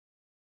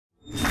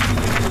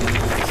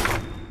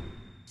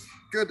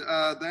Good.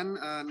 Then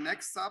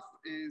next up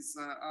is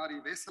Ari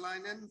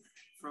Vesalainen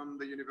from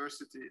the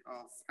University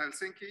of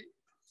Helsinki.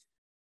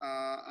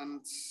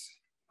 And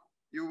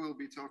you will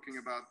be talking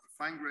about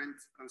fine-grained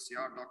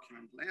OCR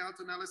document layout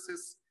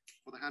analysis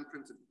for the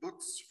hand-printed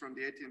books from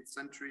the 18th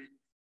century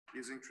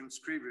using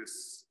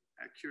Transkribus,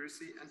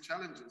 accuracy and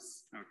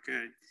challenges.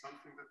 Okay.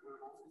 Something that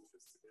we're all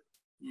interested in.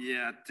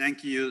 Yeah,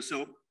 thank you.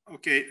 So,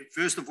 okay,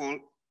 first of all,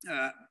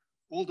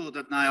 although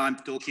that now I'm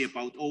talking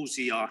about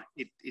OCR,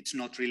 it's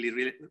not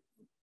really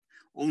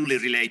only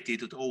related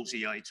to the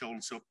OCR, it's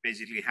also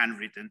basically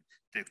handwritten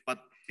text, but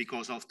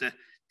because of the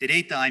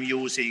data I'm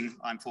using,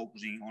 I'm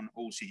focusing on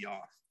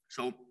OCR.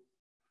 So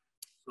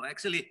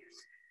actually,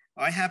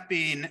 I have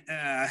been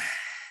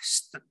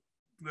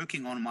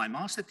working on my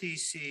master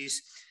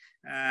thesis,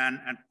 and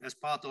as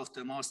part of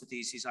the master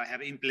thesis, I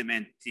have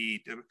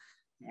implemented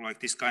more like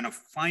this kind of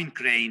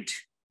fine-grained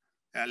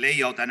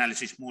layout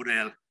analysis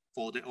model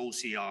for the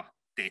OCR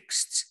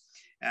texts.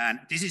 And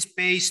this is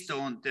based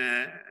on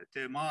the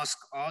mask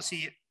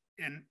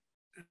RCN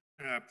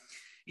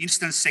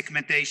instance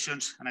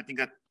segmentations. And I think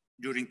that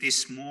during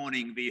this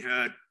morning, we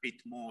heard a bit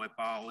more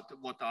about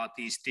what are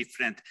these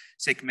different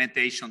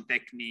segmentation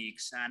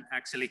techniques. And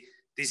actually,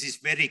 this is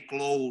very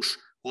close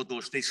what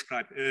was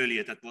described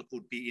earlier, that what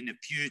would be in the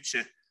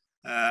future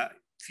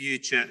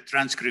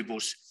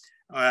Transkribus.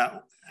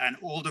 And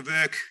all the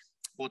work,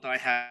 what I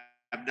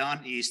have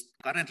done is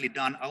currently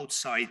done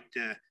outside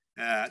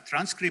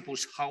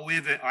Transkribus.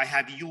 However, I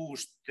have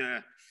used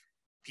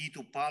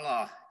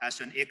P2Pala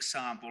as an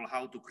example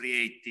how to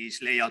create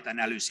this layout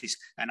analysis,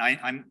 and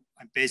I'm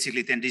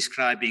basically then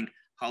describing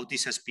how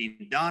this has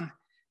been done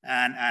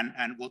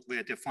and what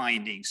were the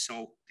findings.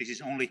 So this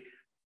is only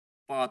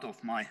part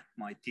of my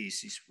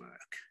thesis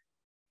work.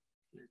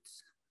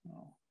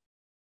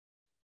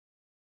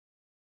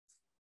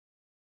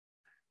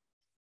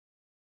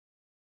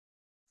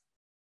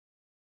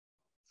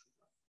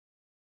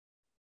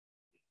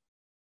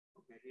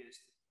 Here's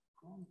the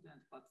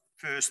content, but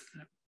first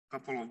a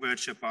couple of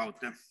words about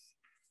them.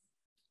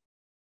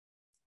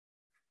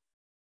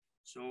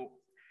 So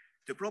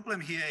the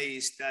problem here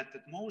is that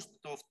most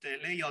of the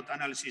layout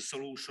analysis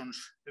solutions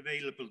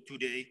available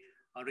today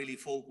are really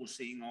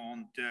focusing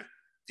on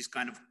this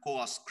kind of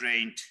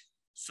coarse-grained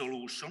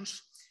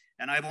solutions.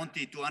 And I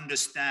wanted to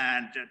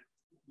understand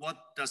what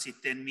does it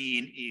then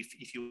mean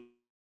if you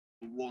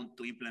want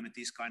to implement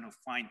this kind of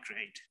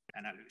fine-grained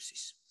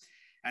analysis.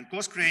 And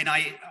coarse-grained,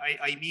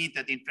 I mean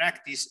that in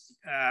practice,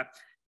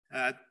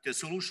 the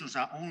solutions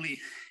are only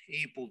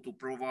able to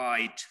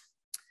provide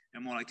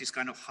more like this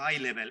kind of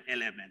high-level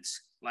elements.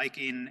 Like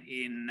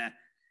in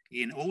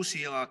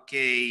OCR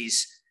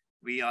case,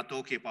 we are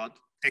talking about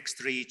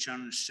text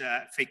regions,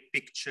 fake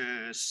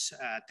pictures,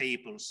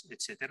 tables,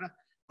 etc.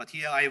 But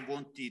here I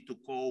wanted to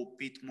go a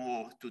bit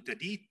more to the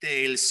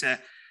details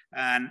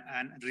and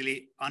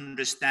really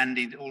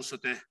understanding also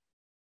the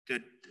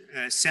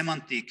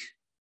semantic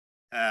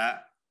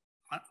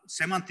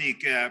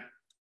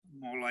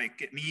more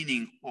like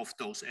meaning of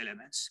those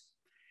elements.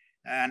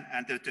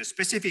 And the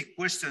specific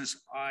questions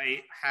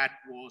I had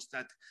was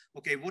that,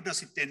 okay, what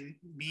does it then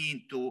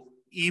mean to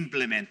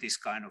implement this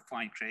kind of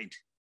fine-grained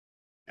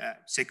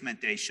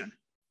segmentation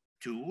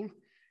tool,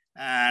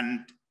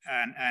 and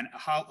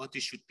how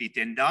this should be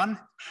then done,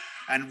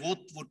 and what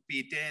would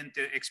be then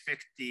the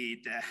expected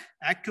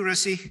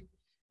accuracy,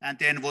 and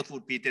then what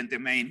would be then the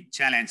main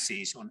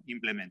challenges on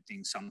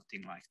implementing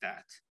something like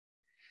that.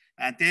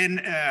 And then,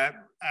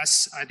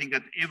 as I think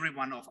that every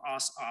one of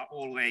us are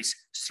always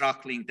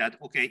struggling that,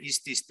 okay,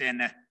 is this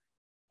then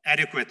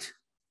adequate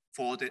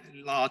for the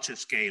larger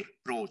scale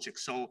project?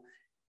 So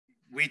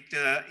with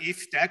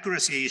if the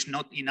accuracy is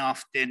not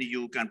enough, then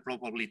you can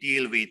probably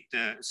deal with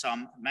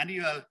some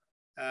manual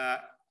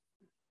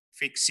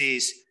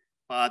fixes.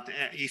 But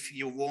if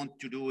you want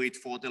to do it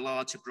for the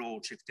larger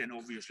project, then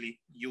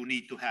obviously you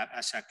need to have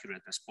as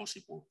accurate as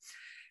possible.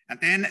 And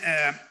then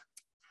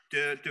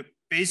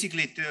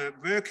basically the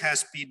work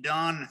has been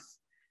done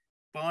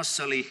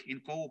partially in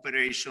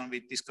cooperation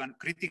with this kind of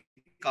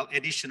critical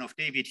edition of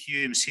David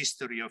Hume's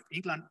History of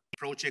England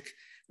project,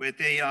 where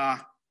they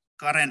are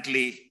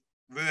currently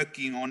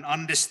working on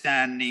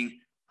understanding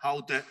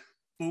how the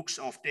books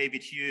of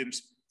David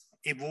Hume's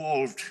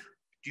evolved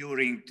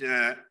between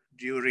the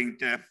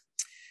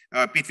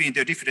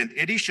different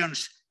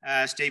editions,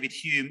 as David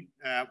Hume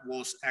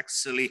was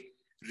actually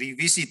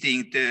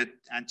revisiting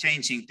and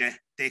changing the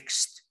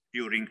text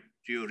during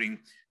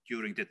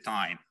the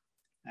time.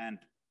 And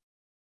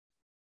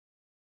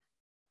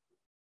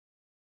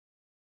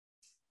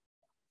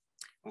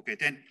okay,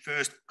 then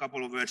first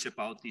couple of words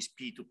about this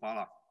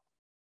P2Pala.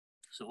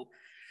 So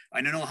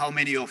I don't know how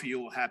many of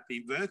you have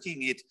been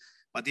working it,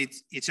 but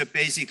it's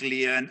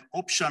basically an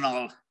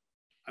optional,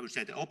 I would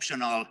say the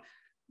optional,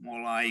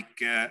 more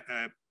like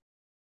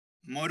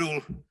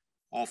module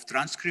of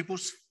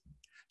Transkribus.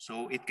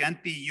 So it can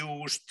be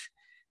used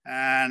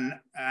and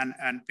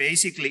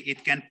basically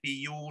it can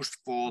be used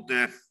for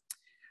the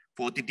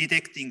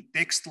detecting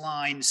text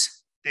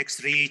lines,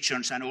 text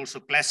regions, and also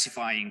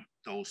classifying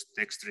those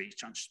text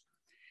regions.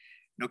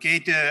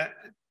 Okay,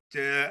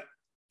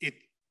 it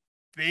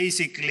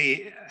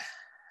basically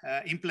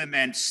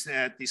implements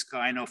this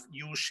kind of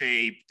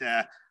U-shaped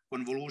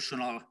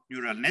convolutional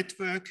neural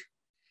network.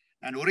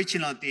 And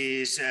originally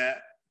this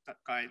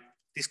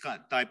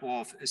type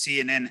of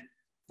CNN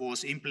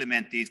was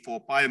implemented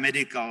for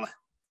biomedical,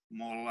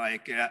 more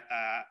like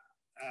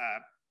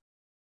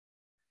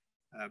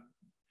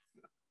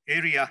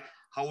area.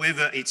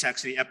 However, it's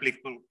actually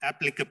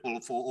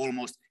applicable for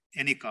almost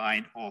any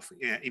kind of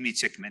image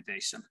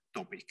segmentation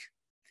topic.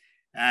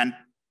 And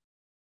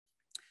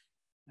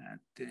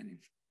then,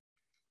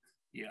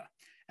 yeah,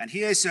 and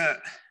here's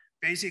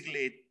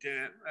basically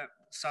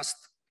just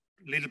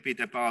a little bit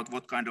about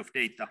what kind of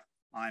data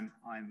I'm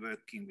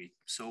working with.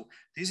 So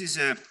this is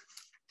a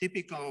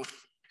typical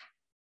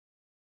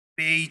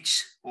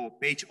page or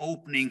page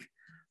opening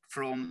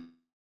from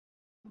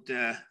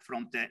the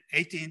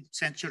 18th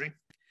century.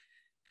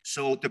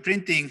 So the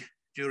printing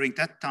during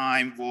that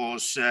time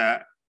was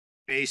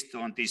based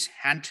on these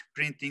hand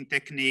printing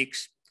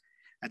techniques.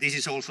 And this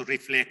is also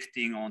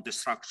reflecting on the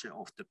structure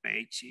of the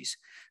pages.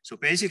 So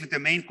basically the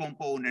main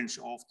components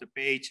of the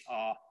page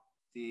are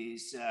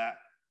these,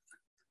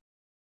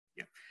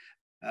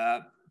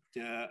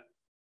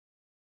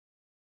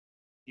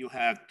 you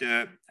have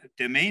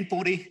the main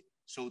body.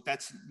 So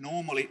that's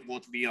normally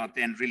what we are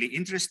then really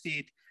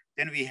interested.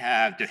 Then we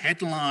have the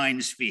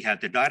headlines, we have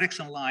the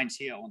direction lines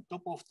here on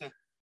top of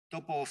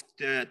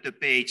the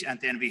page, and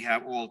then we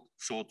have all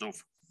sort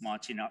of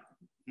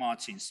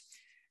margins.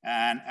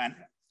 And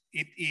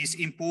it is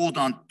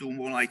important to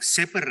more like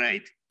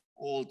separate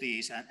all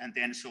these, and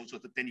then so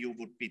that then you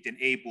would be then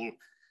able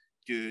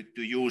to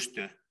use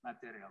the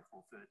material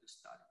for further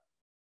study.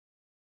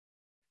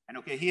 And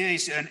okay, here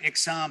is an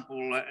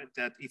example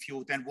that if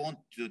you then want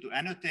to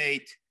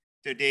annotate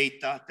the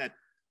data, that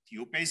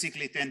you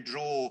basically then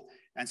draw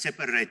and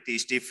separate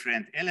these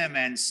different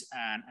elements,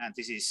 and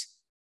this is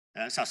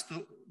just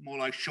to more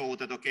like show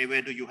that, okay,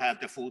 where do you have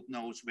the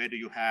footnotes, where do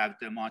you have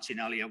the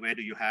marginalia, where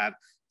do you have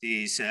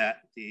these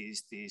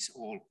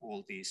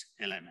all these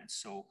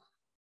elements. So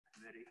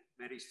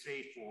very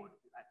straightforward,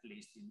 at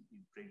least in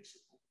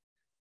principle.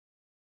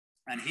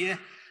 And here,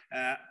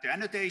 the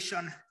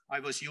annotation, I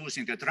was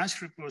using the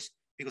Transkribus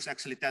because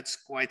actually that's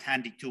quite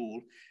handy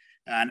tool.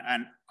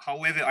 And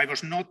however,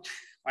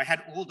 I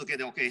had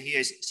altogether, okay,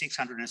 here's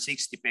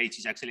 660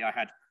 pages. Actually, I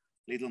had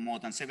a little more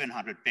than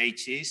 700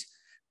 pages.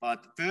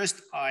 But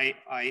first, I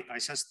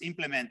just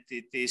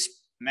implemented this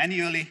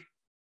manually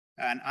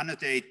and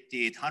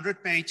annotated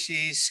 100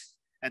 pages,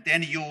 and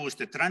then used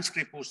the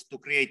Transkribus to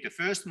create the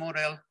first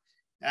model.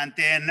 And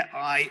then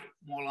I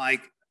more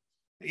like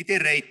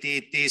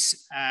iterated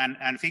this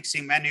and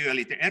fixing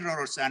manually the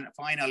errors. And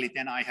finally,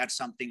 then I had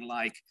something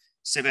like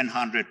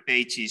 700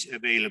 pages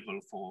available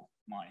for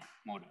my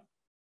model.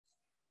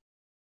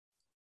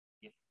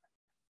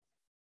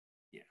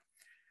 Yeah.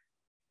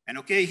 And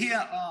okay, here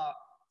are.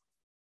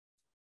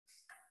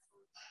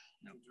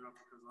 No.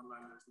 Because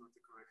online is not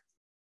the correct.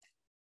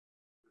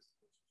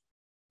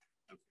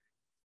 Okay.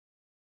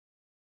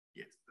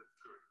 Yes, that's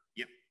correct.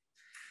 Yep.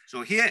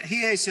 So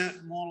here is a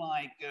more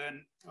like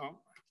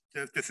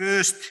the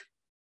first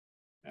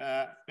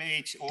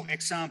page or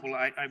example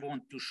I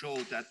want to show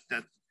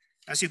that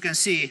as you can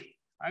see,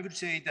 I would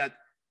say that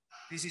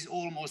this is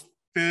almost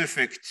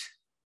perfect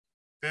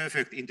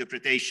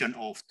interpretation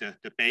of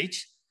the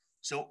page.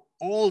 So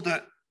all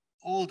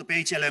the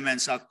page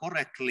elements are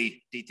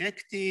correctly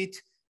detected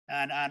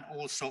and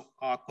also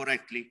are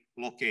correctly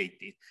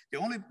located. The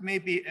only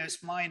maybe a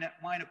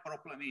minor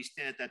problem is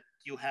there that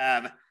you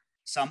have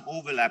some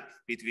overlap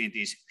between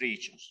these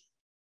regions.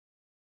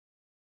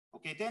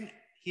 Okay, then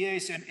here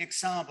is an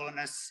example, and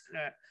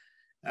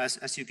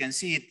as you can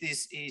see,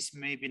 this is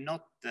maybe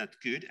not that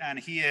good. And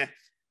here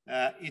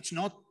it's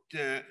not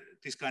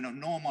this kind of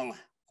normal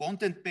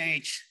content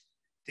page.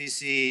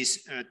 This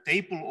is a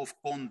table of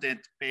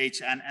content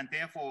page, and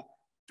therefore,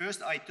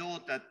 first I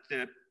thought that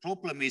the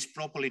problem is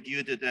probably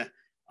due to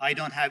I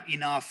don't have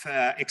enough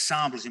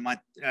examples in my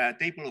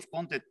table of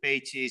content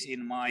pages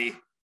in my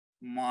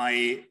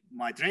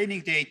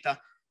training data.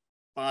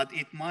 But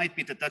it might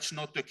be that that's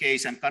not the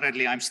case, and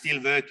currently I'm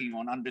still working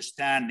on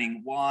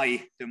understanding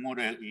why the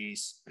model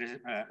is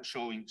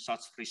showing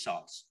such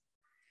results.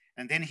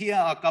 And then here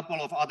are a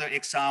couple of other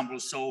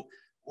examples. So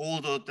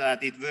although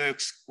that it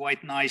works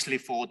quite nicely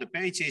for the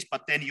pages,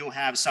 but then you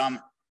have some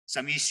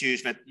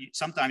issues that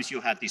sometimes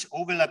you have these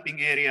overlapping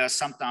areas,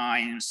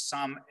 sometimes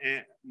some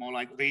more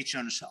like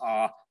regions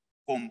are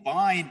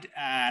combined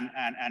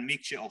and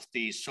mixture of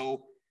these.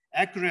 So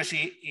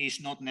accuracy is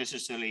not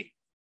necessarily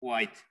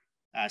quite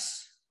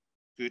as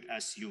good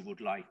as you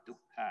would like to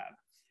have.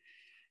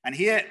 And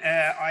here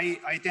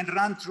I then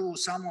run through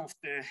some of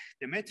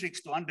the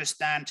metrics to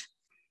understand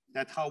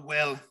that how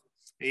well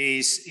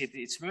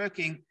it's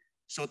working.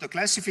 So the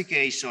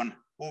classification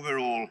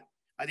overall,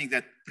 I think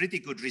that pretty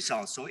good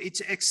results. So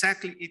it's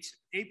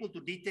able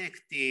to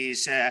detect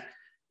these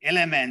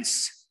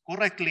elements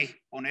correctly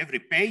on every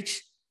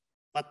page.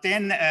 But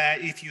then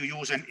if you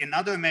use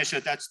another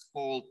measure that's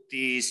called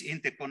this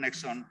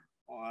interconnection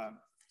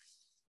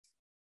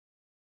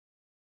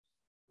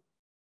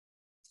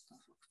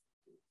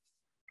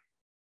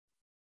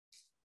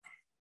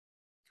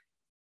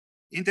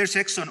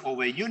intersection of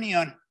a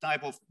union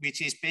type of,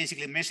 which is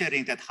basically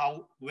measuring that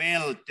how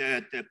well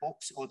the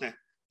box or the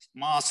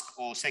mask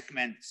or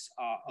segments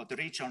or the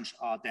regions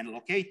are then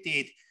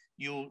located,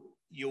 you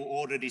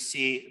already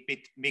see a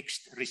bit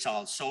mixed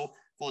results. So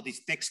for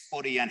this text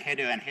body and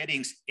header and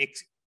headings,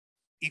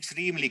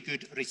 extremely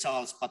good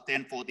results, but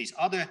then for these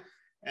other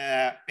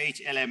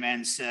page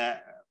elements,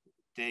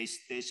 there's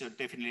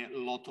definitely a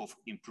lot of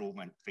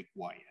improvement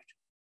required.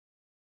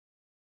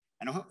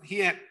 And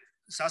here,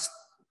 just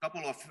a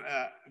couple of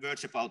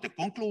words about the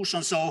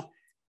conclusion. So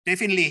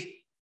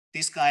definitely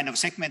this kind of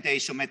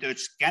segmentation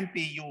methods can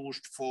be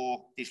used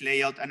for this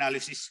layout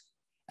analysis.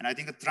 And I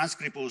think that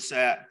Transkribus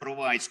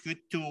provides good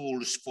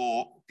tools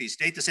for this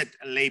dataset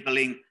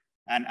labeling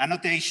and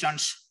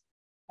annotations.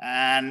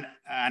 And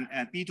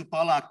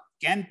P2Pala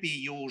can be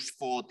used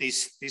for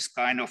this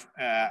kind of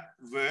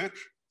work.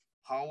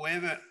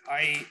 However,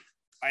 I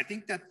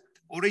think that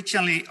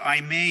originally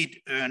I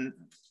made a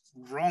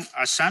wrong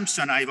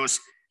assumption. I was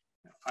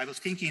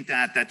thinking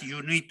that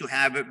you need to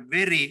have a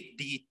very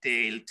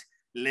detailed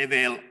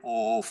level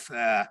of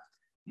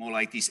more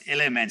like these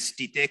elements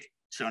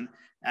detection,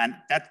 and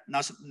that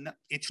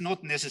it's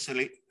not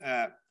necessarily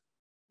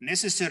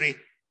necessary,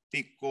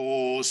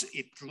 because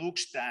it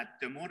looks that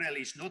the model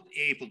is not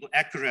able to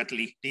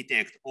accurately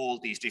detect all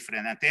these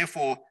different, and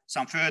therefore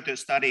some further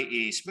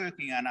study is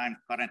working, and I'm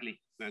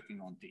currently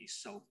working on this.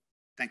 So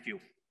thank you.